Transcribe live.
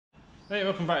Right,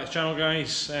 welcome back to the channel,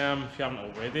 guys. If you haven't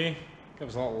already, give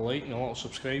us a little like and a little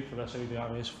subscribe for this Audi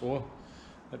Rs4.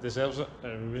 It deserves it. It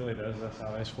really does. This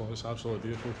Rs4, it's absolutely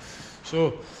beautiful.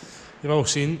 So, you've all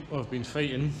seen we've been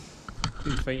fighting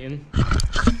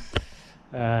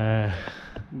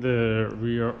the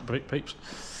rear brake pipes.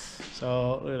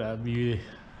 So look at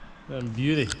that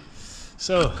beauty.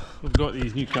 So we've got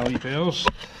these new calipers.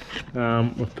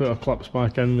 We've put our clips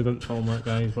back in. We didn't film that,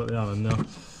 guys, but they are in there.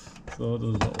 So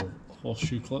those little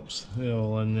horseshoe clips, they're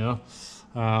all in there.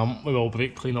 We will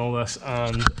brake clean all this,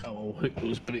 and I will hook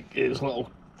those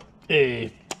little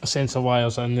sensor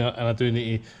wires in there, and I do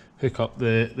need to hook up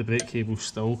the brake cable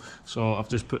still. So I've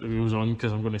just put the wheels on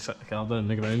because I'm going to sit the car down in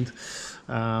the ground.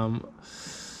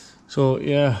 So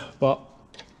yeah, but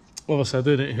obviously I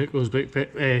do need to hook those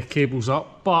brake cables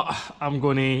up, but I'm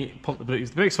going to pump the brakes.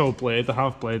 The brakes are all bled. I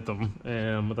have bled them.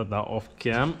 I did that off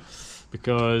cam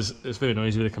because it's very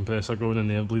noisy with the compressor going and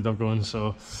the air bleeder going.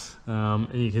 So and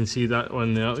you can see that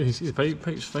one there. You can see the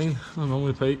pipe's fine. I know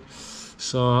the pipe.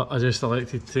 So I just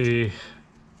elected to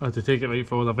take it right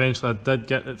forward. Eventually I did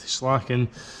get it to slacken,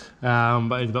 but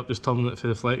I ended up just turning it for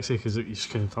the flexi because you just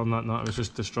couldn't turn that and that, it was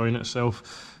just destroying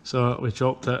itself. So we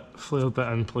chopped it, flared it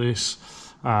in place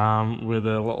with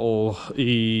a little,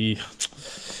 the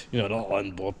little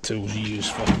inboard tools you use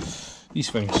for these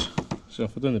things. So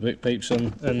if we're doing the brake pipes in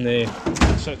the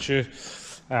situ,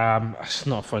 it's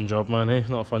not a fun job, man,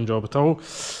 not a fun job at all.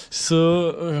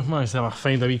 So I managed to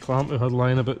find a wee clamp we had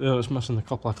lying about there. It's missing a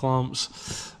couple of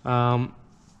clamps.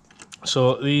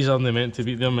 So these aren't meant to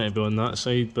be, they're meant to be on that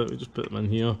side, but we just put them in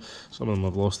here. Some of them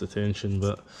have lost the tension,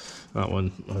 but that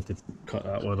one, I had to cut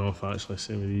that one off actually.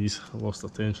 Same with these, I lost the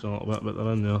tension a little bit, but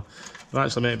they're in there. They're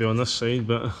actually meant to be on this side,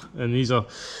 and these are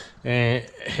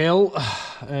Hell,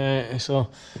 so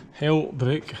Hell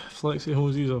brake flexi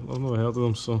hoses. I've never heard of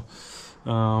them, so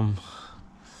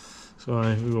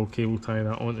we will cable tie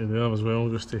that onto there as well,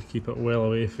 just to keep it well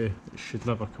away. It should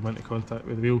never come into contact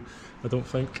with the wheel. I don't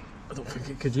think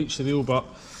it could reach the wheel, but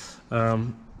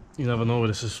you never know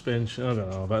with the suspension. I don't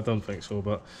know, but I don't think so.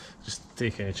 But just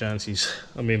take any chances.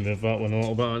 I may move that one a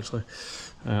little bit actually.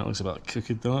 It looks a bit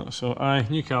crooked, that. So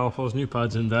new calipers, new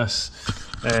pads in this,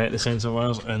 the sensor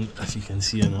wires, and if you can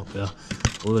see in up there,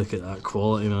 look at that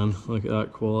quality, man. Look at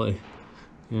that quality.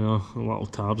 You know, the little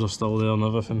tabs are still there and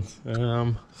everything.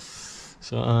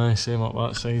 So same up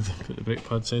that side. Put the brake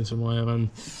pad sensor wire in.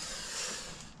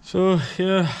 So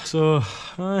yeah,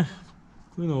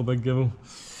 no big deal.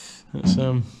 It's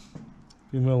been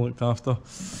well looked after.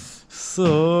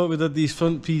 So we did these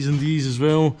front P's and D's as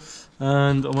well,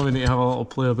 and I'm going to need to have a little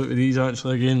play about with these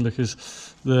actually again, because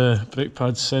the brake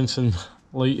pad sensing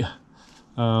light is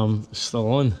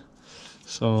still on.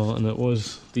 So, and it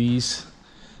was these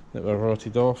that were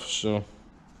rotted off, so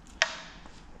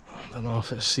I don't know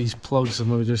if it's these plugs or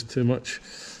maybe just too much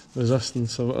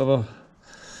resistance or whatever.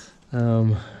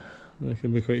 They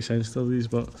can be quite sensitive, these,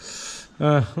 but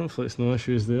hopefully it's no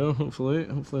issues there, hopefully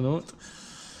not.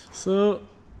 So,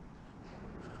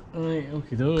 right,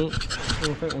 okie doke.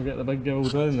 I think we'll get the big girl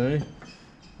down now.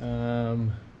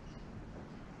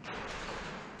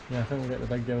 Yeah, I think we'll get the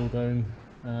big girl down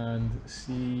and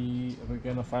see if we're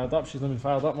getting her fired up. She's not been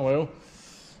fired up in a while.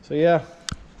 So yeah,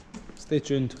 stay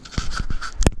tuned.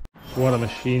 What a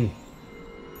machine.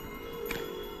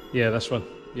 Yeah, this one.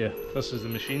 Yeah, this is the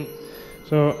machine.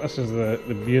 So this is the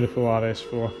beautiful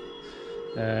Rs4,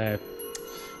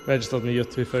 registered in the year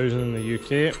 2000 in the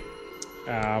UK,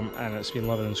 and it's been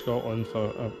living in Scotland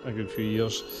for a good few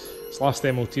years. Its last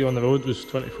MOT on the road was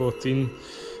 2014. You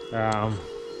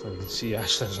can see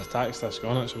actually there's a tax disc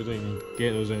on it, so we don't even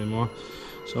get those anymore.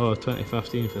 So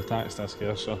 2015 for the tax disc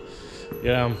here. So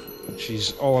yeah,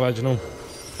 she's all original.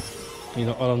 You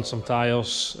know, other than some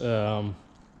tyres.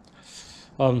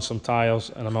 And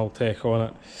a Miltech on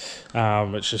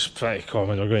it, which is pretty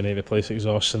common. We're going to replace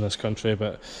exhaust in this country,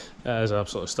 but it is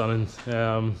absolutely stunning.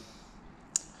 I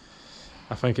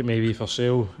think it may be for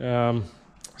sale.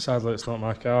 Sadly, it's not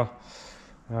my car.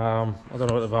 I don't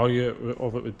know what the value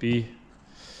of it would be.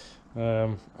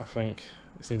 I think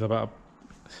it's needs a bit of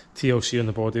TLC on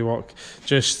the bodywork.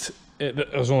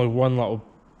 There's only one little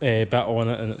bit on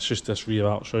it, and it's just this rear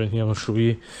arch round here. I'll show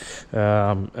you.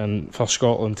 And for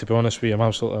Scotland, to be honest with you, I'm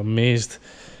absolutely amazed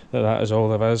that is all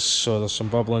there is. So there's some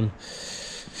bubbling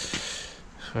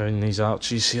around these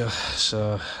arches here,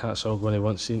 so that's all going to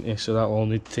want seen. So that will all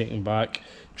need taken back,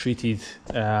 treated.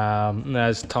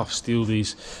 There's tough steel,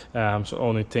 these, so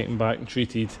all need taken back and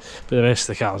treated. But the rest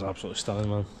of the car is absolutely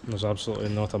stunning, man. There's absolutely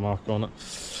not a mark on it.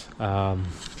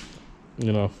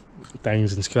 You know,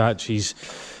 dings and scratches.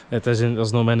 It doesn't.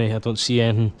 There's no many. I don't see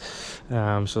anything.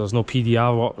 So there's no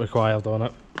PDR work required on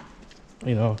it.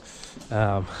 you know.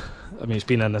 I mean, it's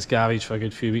been in this garage for a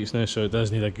good few weeks now, so it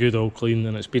does need a good old clean,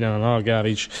 and it's been in another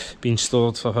garage, been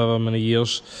stored for however many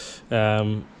years.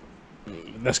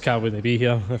 This car wouldn't be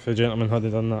here if the gentleman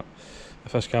hadn't done that.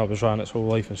 If this car was ran its whole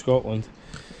life in Scotland,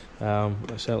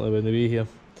 it certainly wouldn't be here.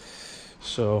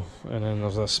 So, and then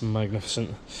there's this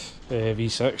magnificent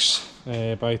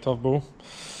V6 bi-turbo.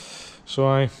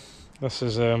 So this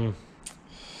is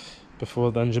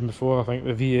before the engine before, I think,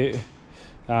 the V8.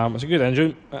 It's a good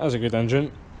engine, it is a good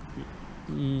engine.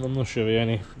 I'm not sure of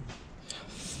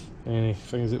any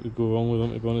things that would go wrong with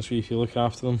them, to be honest with you, if you look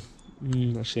after them.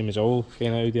 The same as all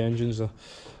kind of Audi engines, they're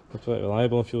pretty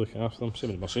reliable if you look after them.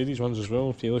 Same as Mercedes ones as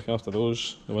well, if you look after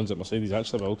those, the ones that Mercedes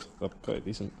actually build, they're pretty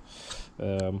decent.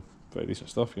 Pretty decent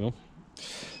stuff, you know.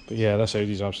 But yeah, this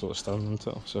Audi's absolutely stunning, isn't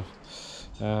it? So,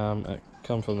 it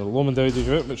comes from the Lomond Audi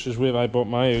group, which is where I bought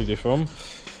my Audi from.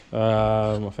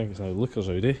 I think it's now Litres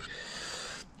Audi.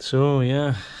 So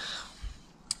yeah,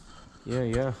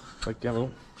 big girl,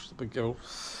 just a big girl.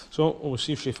 So we'll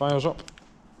see if she fires up.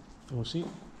 We'll see.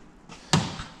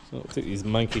 So I'll take these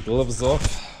manky gloves off,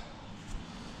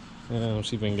 and we'll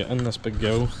see if we can get in this big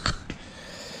girl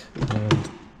and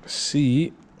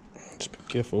see. Just be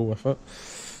careful with it.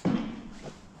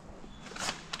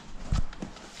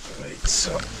 Right,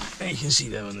 so you can see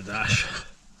there on the dash.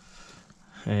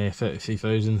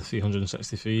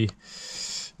 33,363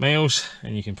 miles,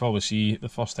 and you can probably see the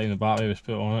first time the battery was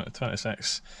put on it,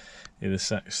 26th of the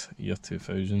 6th, year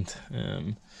 2000.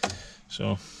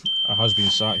 So it has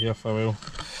been sat here for a while.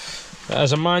 It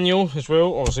is a manual as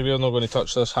well. Obviously we're not going to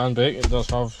touch this handbrake. It does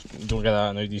have, don't get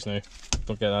that in Audis now,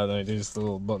 don't get that in Audis, the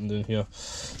little button down here.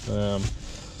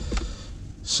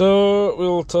 So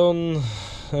we'll turn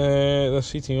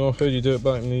this heating off. How do you do it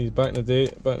back in the day? Back in the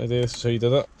day, this is how you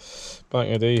did it. Back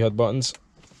in the day you had buttons.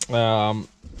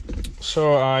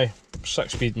 So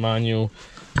 6-speed manual,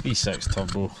 V6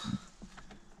 turbo.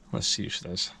 Let's see what she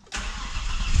does.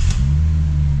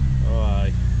 Oh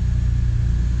aye.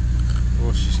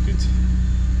 Oh, she's good.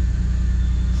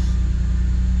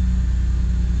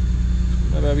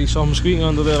 Maybe some squeaking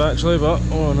under there actually, but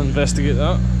we'll investigate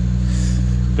that.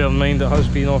 Bear in mind it has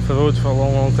been off the road for a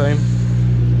long time.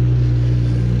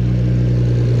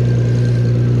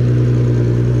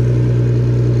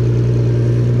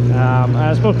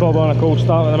 It's most probably on a cold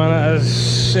start at the minute.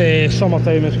 It's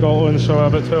summertime in Scotland, so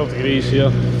about 12 degrees here.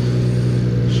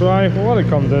 So we'll let it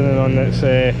come down and on its,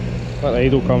 let the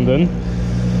idle come down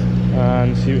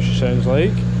and see what she sounds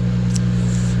like.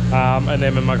 And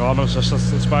then when my glamorous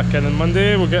assistant's back in on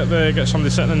Monday, we'll get somebody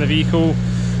sitting in the vehicle.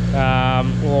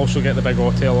 We'll also get the big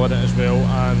hotel on it as well,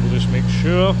 and we'll just make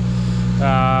sure.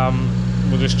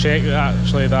 We'll just check that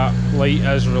actually that light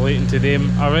is relating to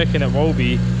them. I reckon it will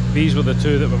be. These were the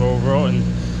two that were all rotten,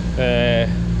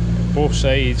 both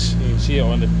sides. You can see it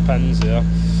on the pins there.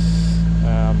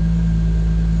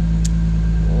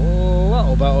 A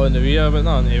little bit on the rear, but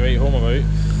nothing to write home about.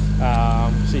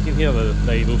 So you can hear the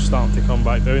idle starting to come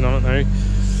back down on it now.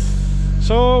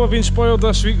 So we've been spoiled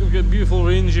this week. We've got beautiful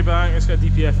Rangy back. It's got a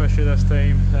DPF issue this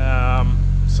time.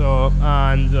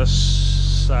 And this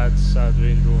sad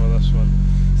Range Rover, this one.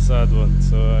 Sad one.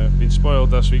 So I've been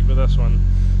spoiled this week with this one.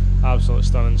 Absolutely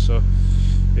stunning. So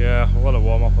yeah, we'll let it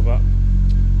warm up a bit.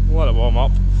 We'll let it warm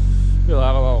up. We'll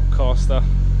have a little Costa.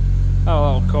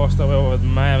 While we're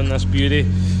admiring this beauty.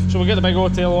 So we'll get the big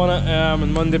hotel on it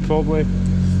on Monday probably.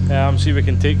 See if we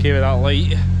can take care of that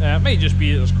light. It might just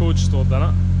be that there's code stored in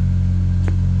it.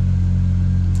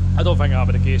 I don't think that'll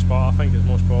be the case, but I think it's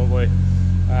most probably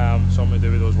something to do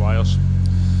with those wires.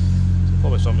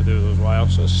 Probably something to do with those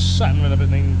wires. So it's sitting around about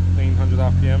 900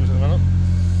 RPMs at the minute.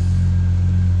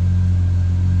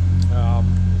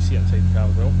 You see inside the car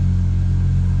as well.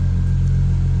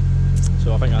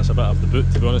 So I think that's a bit of the boot,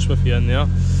 to be honest with you, in there.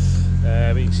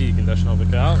 But you can see the condition of the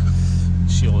car. You can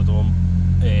see all the dome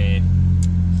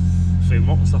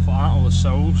framework and stuff like that, all the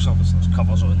sills. Obviously there's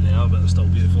covers on there, but they're still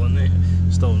beautiful in there.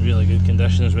 Still in really good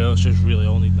condition as well. It's just really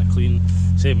all needing a clean.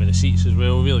 Same with the seats as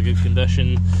well, really good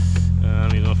condition.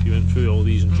 You know, if you went through all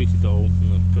these and treated it all, you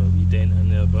know, put a wee dent in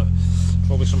there, but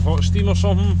probably some hot steam or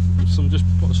something. Some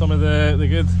of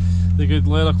the good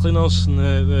leather cleaners and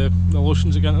the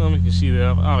lotions that get into them. You can see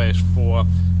there, Rs4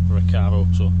 Recaro.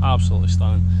 So absolutely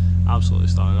stunning,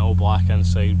 all black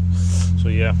inside. So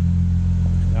yeah.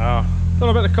 Don't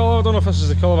know about the colour. I don't know if this is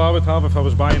the colour I would have if I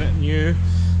was buying it new.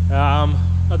 I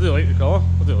do like the colour,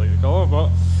 but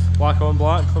black on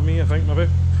black for me, I think, maybe.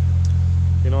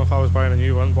 You know, if I was buying a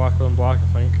new one, black on black, I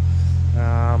think.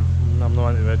 I'm not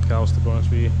into red cars, to be honest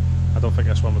with you. I don't think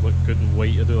this one would look good in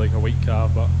white. I do like a white car,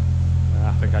 but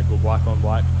I think I'd go black on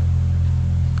black.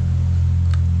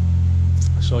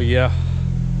 So yeah,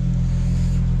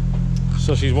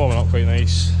 so she's warming up quite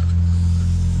nice.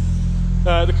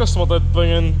 The customer did bring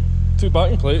in 2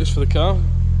 backing plates for the car.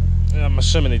 I'm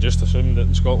assuming they just assumed that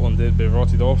in Scotland they'd be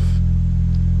rotted off.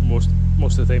 Most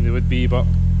of the time they would be, but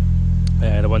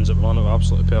the ones that were on it were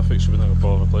absolutely perfect, so we didn't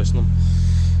bother replacing them.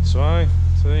 So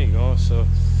there you go. So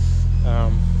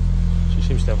she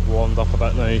seems to have warmed up a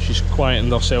bit now. She's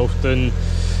quietened herself down.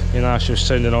 You know, she was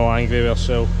sounding all angry with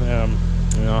herself.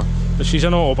 You know, but she's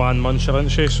an autobahn muncher, isn't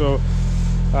she? So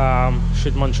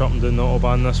she'd munch up and down the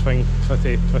autobahn this thing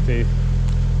pretty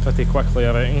quickly,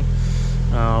 I reckon.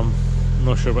 I'm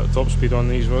not sure what the top speed on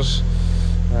these was.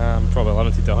 Probably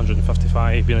limited to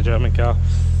 155, being a German car.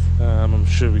 I'm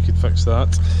sure we could fix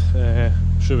that.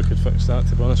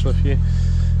 To be honest with you.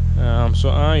 So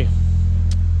aye,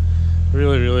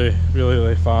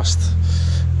 really fast,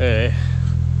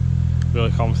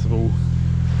 really comfortable,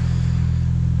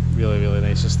 really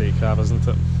nice estate car, isn't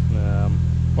it?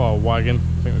 Well, wagon,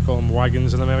 I think we call them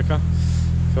wagons in America,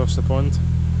 across the pond.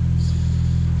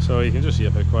 So you can just see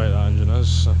how quiet that engine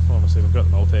is. Obviously we've got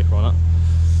the Multec on it.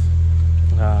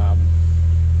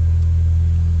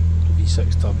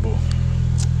 V6 turbo.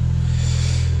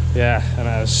 Yeah, and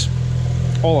it is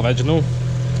all original.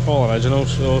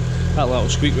 So that little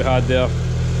squeak we had there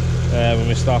when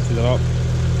we started it up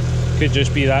could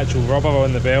just be the actual rubber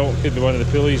on the belt, could be one of the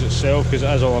pulleys itself, because it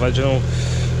is all original.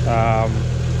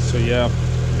 So yeah,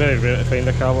 very rare to find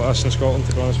a car like this in Scotland,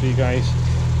 to be honest with you guys.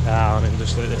 I mean,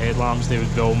 just like the headlamps, they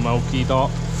would be all milkied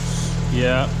up.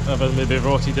 Yeah, everything would be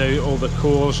rotted out, all the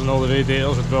cores and all the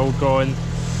radiators would be all gone.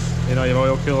 You know, your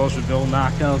oil coolers would be all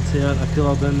knackered here, the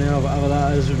cooler down there, whatever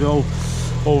that is, would be all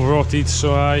rotted.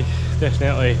 So aye,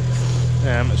 definitely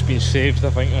it's been saved,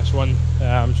 I think, this one.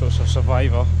 So it's a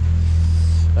survivor.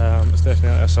 It's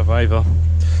definitely a survivor.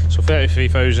 So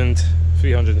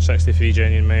 33,363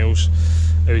 genuine miles,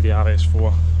 Audi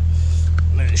Rs4.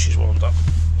 Now that she's warmed up,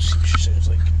 let's see what she sounds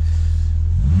like.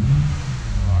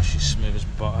 Oh, she's smooth as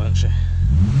butter, isn't she?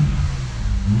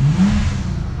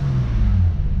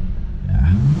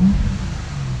 Yeah.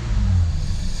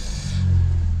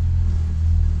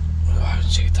 Oh, I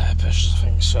would take tyre pressures, I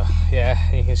think. So yeah,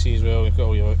 you can see as well, we've got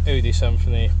all your Audi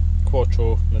Symphony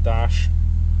Quattro in the dash.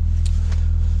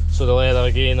 So the leather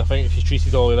again, I think if you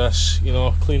treated all of this, you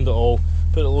know, cleaned it all,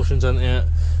 put the lotions into it,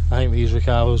 I think these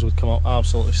Recaros would come up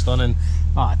absolutely stunning.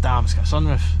 Ah, damn, it's got a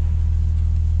sunroof.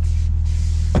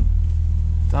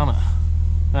 Damn it.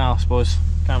 Well, I suppose,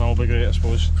 can't all be great, I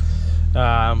suppose.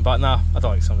 But nah, I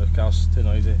don't like sunroof cars, too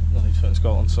noisy, not need to fit in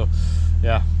Scotland. So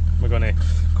yeah, we're going to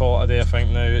call it a day, I think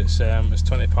now. It's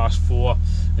 4:20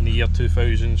 in the year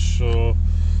 2000, so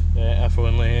if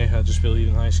only I'd just be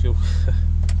leaving high school.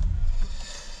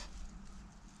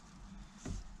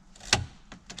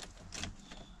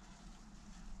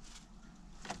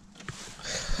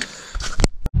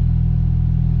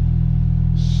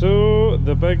 So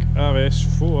the big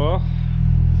RS4,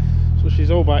 so she's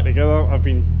all back together. I've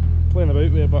been playing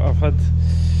about with it, but I've had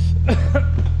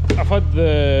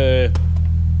the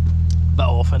bit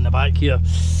off in the back here.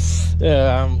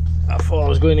 I thought I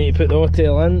was going to need to put the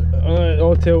Autel in.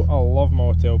 Autel, I love my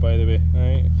Autel, by the way.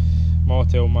 Right, my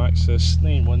Autel Maxus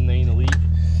 919 Elite.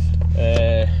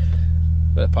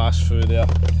 Bit of pass through there.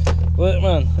 Look,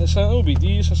 man, it's an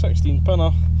OBD. It's a 16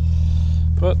 pinner,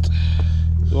 but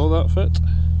will that fit?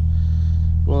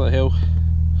 Well, the hell.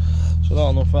 So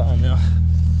that'll not fit in there.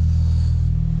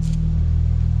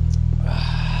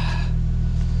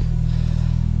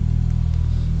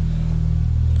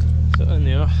 So in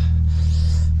there,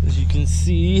 as you can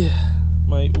see,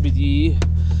 my OBD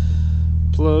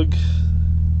plug.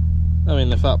 I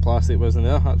mean, if that plastic wasn't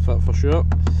there, that'd fit for sure.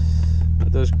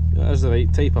 It is the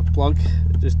right type of plug.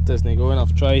 It just doesn't go in.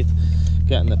 I've tried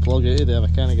getting the plug out of there, I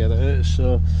can't get it out.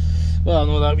 So, well, I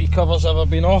know that wee cover's ever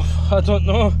been off. I don't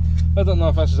know if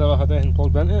this has ever had anything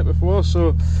plugged into it before.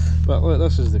 So, but look,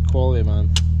 this is the quality, man.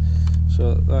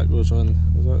 So that goes on.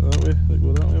 Is that way? Does it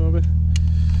go that way, maybe?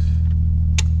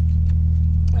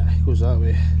 It goes that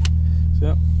way. See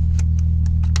that?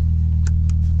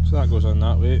 So that goes on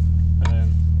that way,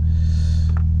 and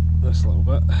this little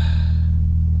bit,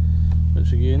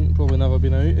 which again probably never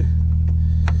been out.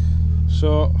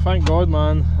 So thank God,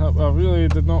 man. I really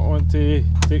did not want to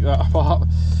take that apart.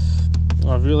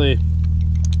 I really,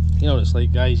 you know what it's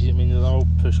like, guys. I mean, they're all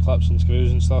push clips and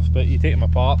screws and stuff, but you take them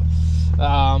apart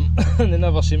and they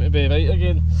never seem to be right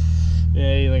again.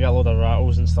 Yeah, you get a load of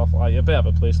rattles and stuff like that. You're better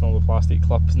replacing all the plastic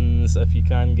clippings if you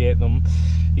can get them.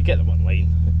 You get them online.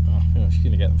 You know, if you're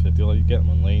going to get them for a dealer, you get them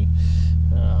online.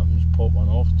 Just pop one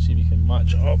off and see if you can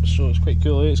match it up. So it's quite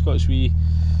cool. It's got this wee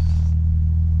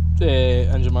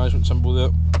engine management symbol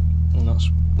there, and that's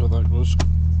where that goes.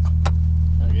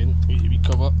 again, easy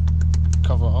cover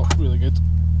up, really good,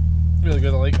 I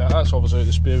like that. That's obviously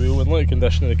the spare wheel and look at the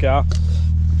condition of the car,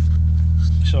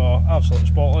 so absolutely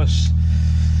spotless.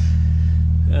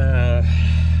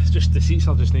 Just the seats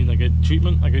are just needing a good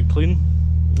treatment, a good clean.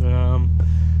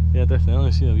 Yeah, definitely.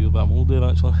 I see a wee bit of mould there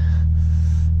actually,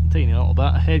 tiny little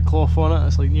bit, head cloth on it,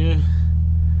 it's like new,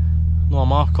 not a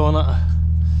mark on it,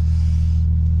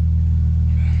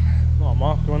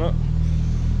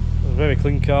 it's a very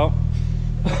clean car.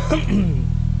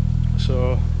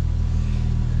 So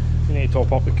you need to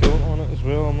top up the coolant on it as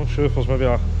well. I'm not sure if there's maybe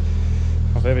a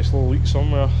very slow leak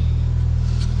somewhere.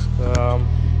 The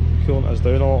coolant is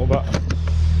down a little bit,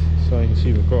 so you can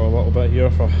see we've got a little bit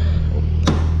here for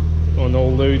on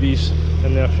all Audis,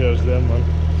 and there she is there, man.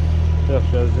 There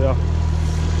she is there.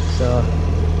 So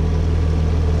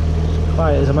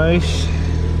quiet as a mouse.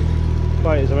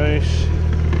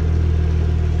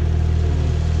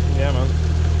 Yeah, man.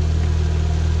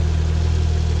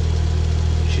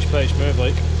 She's pretty smooth,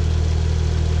 like.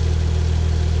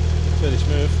 Very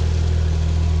smooth.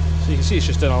 So you can see it's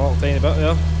just doing a little tiny bit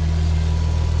there.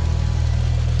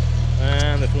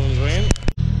 And the phone's ringing.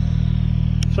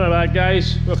 Sorry about that,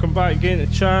 guys. Welcome back again to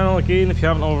the channel. Again, if you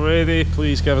haven't already,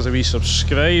 please give us a wee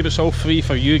subscribe. It's all free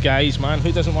for you guys, man.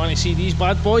 Who doesn't want to see these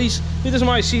bad boys? Who doesn't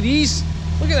want to see these?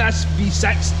 Look at that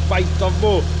V6 5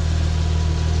 turbo.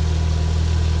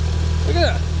 Look at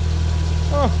that.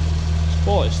 Oh,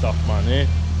 quality stuff, man, eh?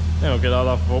 Then we'll get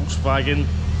other Volkswagen.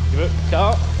 Give it the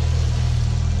car.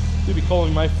 You'll be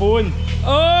calling my phone.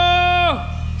 Oh!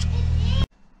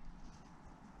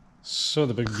 So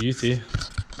the big beauty.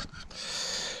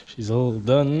 She's all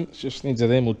done. Just needs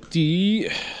an MOT.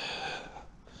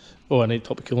 Oh, I need to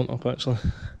top the coolant up actually.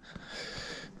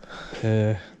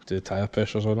 Do tyre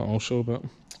pressures on it also, but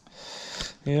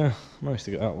yeah, managed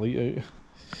to get that light out.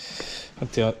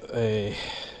 Had to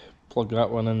plug that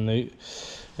one in and out.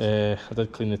 I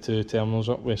did clean the two terminals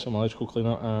up with some electrical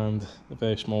cleaner and a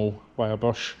very small wire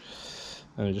brush,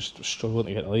 and I just was struggling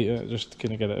to get the light out, just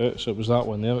couldn't get it out, so it was that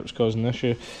one there that was causing the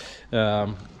issue.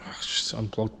 Just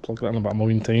unplugged, plugged it in about a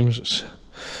million times. It's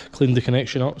cleaned the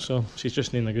connection up, so she's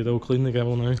just needing a good old clean, the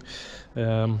girl now.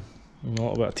 A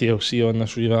little bit of TLC on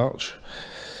this rear arch,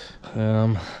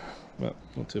 but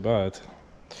not too bad,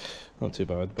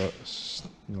 but it's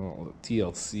not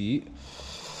TLC.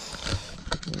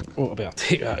 Oh, I better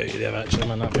take that out of there actually,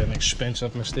 man. That'd be an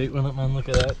expensive mistake, wouldn't it, man? Look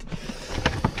at that.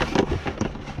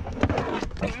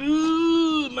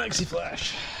 Ooh, maxi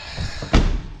flash.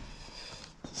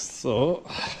 So,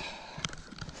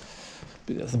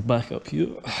 put the back up here.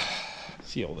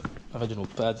 See all the original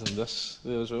pads in this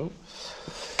there as well,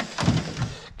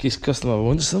 in case customer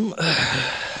wants them.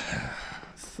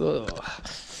 So,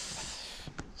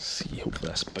 see, hope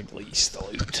this big light's still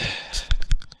out.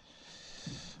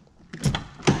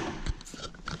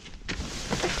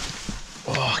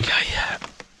 Okay.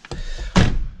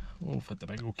 Oh, for the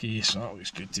big okay, so that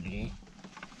looks good to me.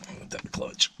 Dip the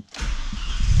clutch.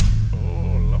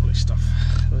 Oh, lovely stuff.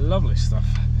 Lovely stuff.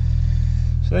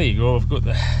 So there you go, I've got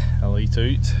the light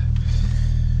out.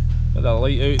 Got that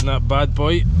light out in that bad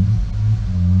boy.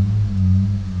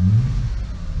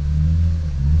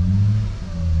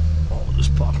 I'll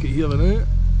just park it here for now.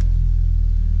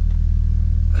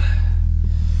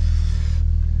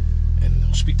 And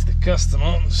I'll speak to the customer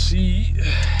and see.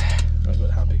 I've got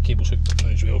a happy cables hooked up now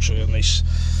as well, so you're nice.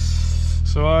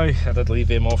 So I did leave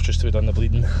them off just to have done the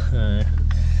bleeding.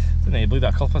 Didn't I bleed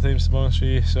that a couple of times to be honest with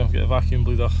you, so I've got a vacuum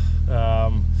bleeder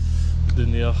down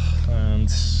there, and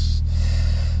just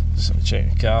check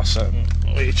the car sitting.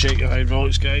 Wait, check your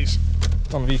hydraulics, guys.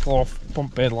 Turn the vehicle off,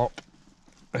 pump pedal up.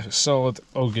 If it's solid,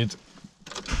 all good.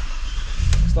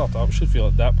 Start up, should feel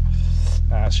it dip.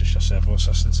 It's just your servo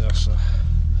assistance there, so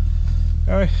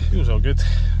aye, feels all good.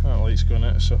 That light's going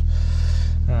out, so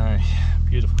aye,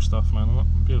 beautiful stuff, man.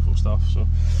 Beautiful stuff. So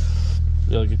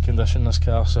really good condition this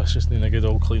car, so it's just needing a good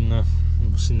old clean now.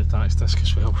 We've seen the tax disc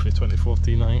as well for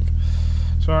 2014, I think.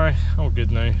 So aye, all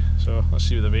good now. So let's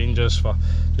see what the range is for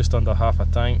just under half a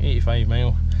tank, 85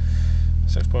 mile,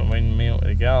 6.1 mile to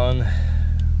the gallon,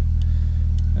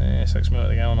 6 mile to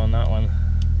the gallon on that one.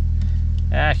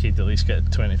 I could at least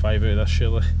get 25 out of this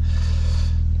surely.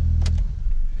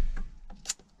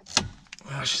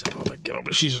 She's a little bit girl,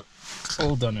 but she's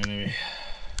all done anyway.